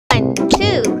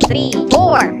3,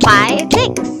 4, 5,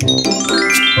 6.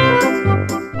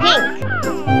 Pink.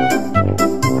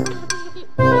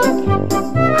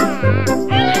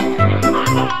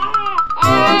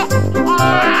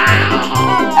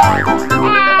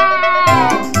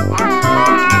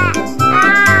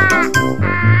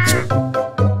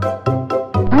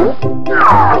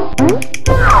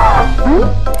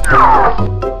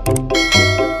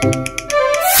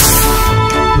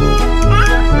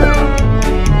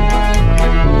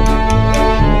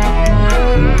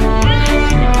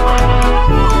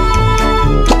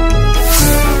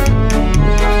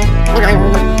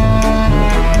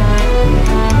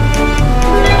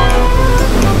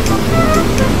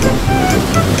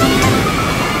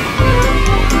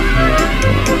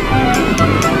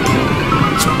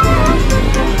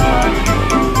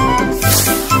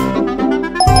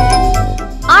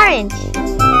 Orange.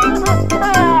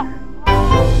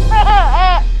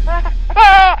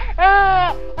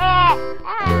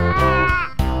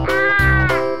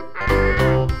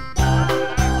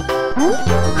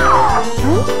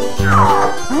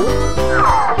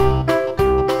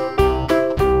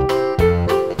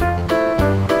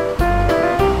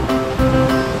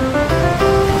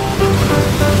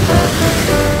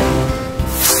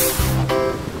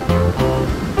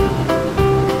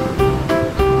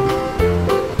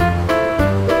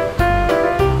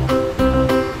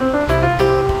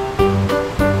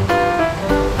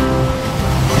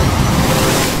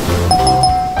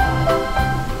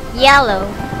 Yellow.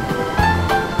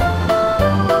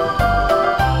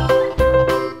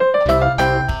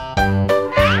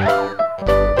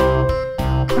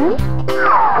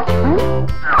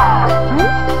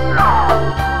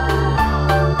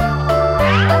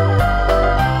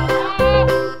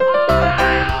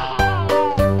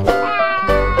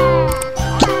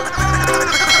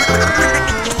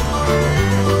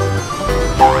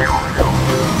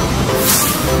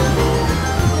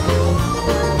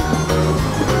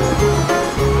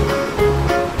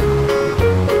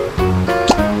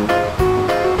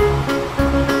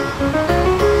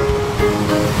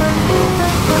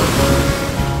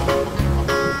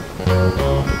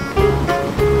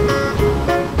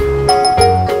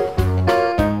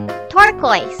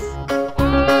 Turquoise.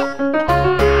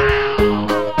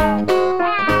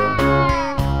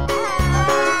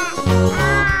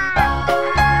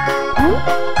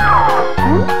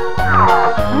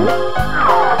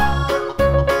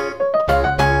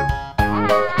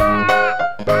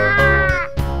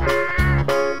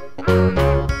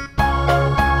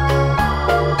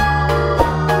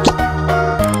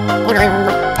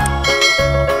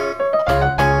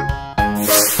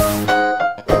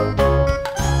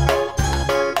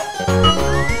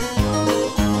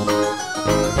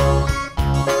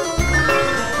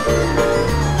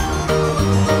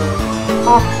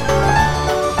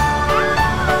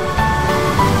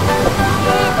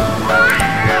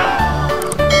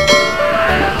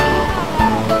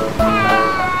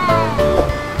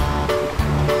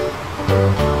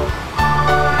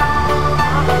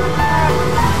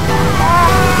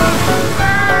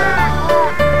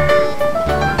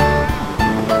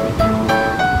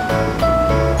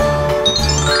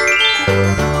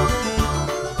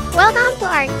 Welcome to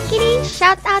our kitty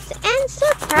shoutouts and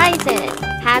surprises!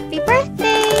 Happy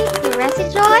birthday to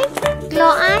Resi Joy,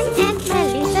 Gloan, and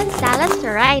Melissa Salas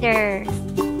Ryder!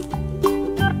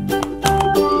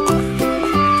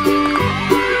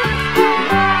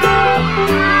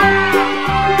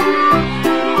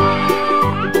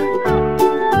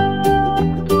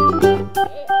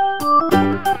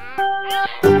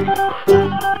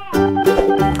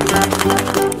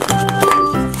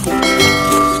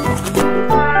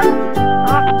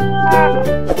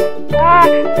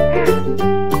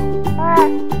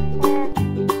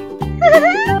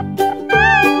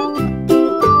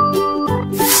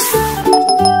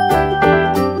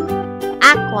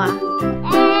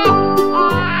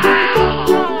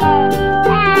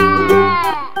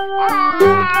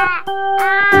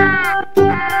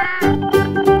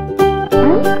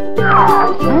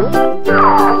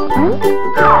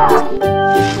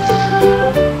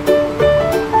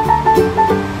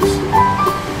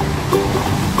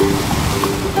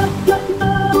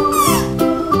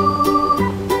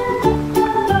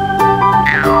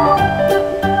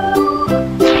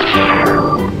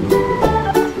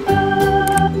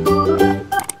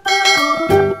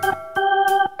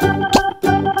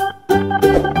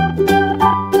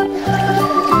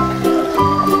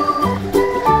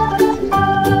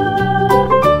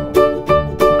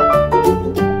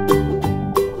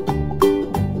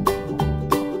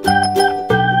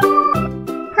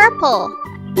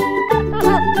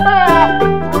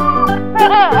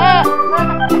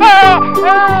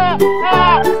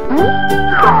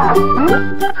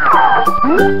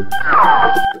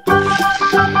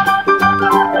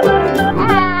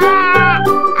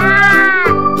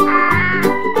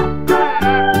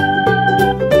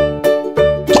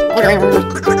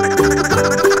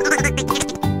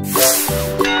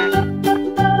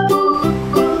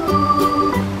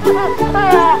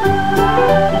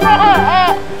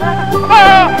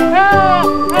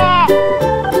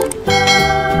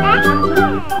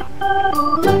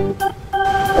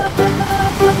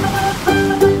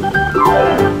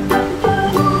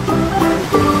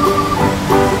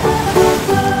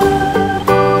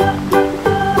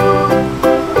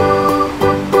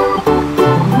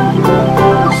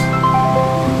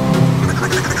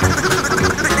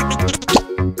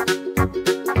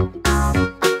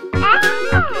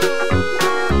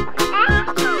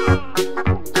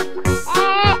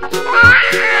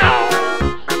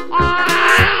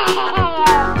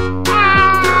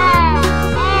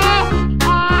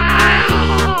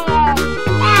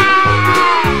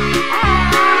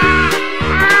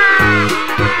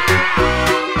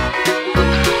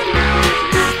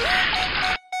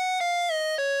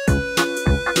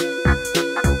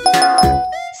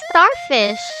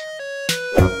 Starfish.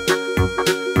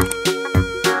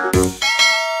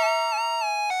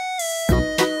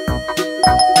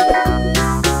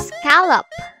 Scallop.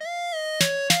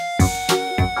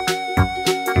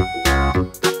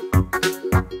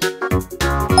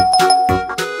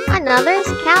 Another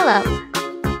scallop.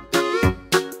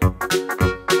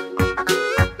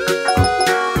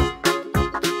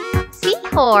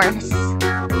 Seahorse.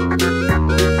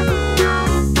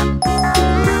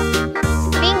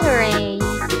 Stingray.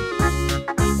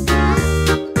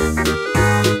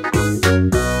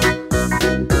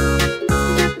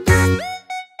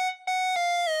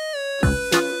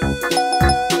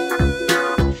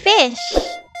 Fish.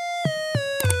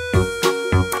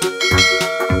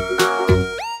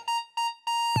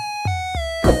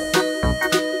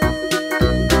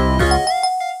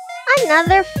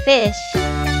 Another fish.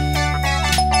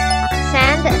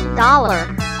 Sand dollar.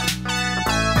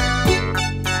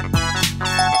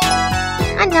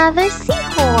 Another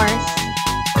seahorse.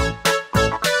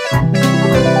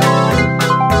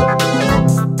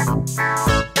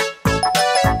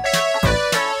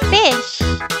 Fish.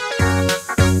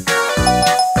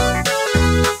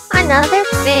 Another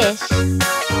fish.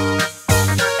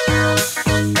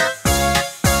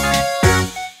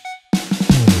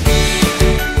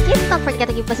 Please don't forget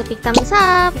to give us a big thumbs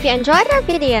up if you enjoyed our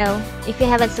video. If you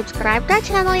haven't subscribed to our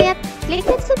channel yet, click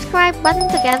that subscribe button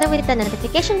together with the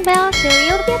notification bell so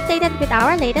you'll be updated with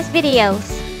our latest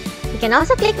videos. You can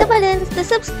also click the buttons to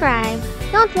subscribe.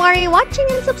 Don't worry, watching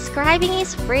and subscribing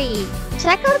is free.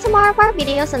 Check out some more of our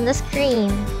videos on the screen.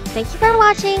 Thank you for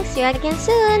watching. See you again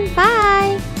soon.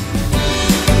 Bye!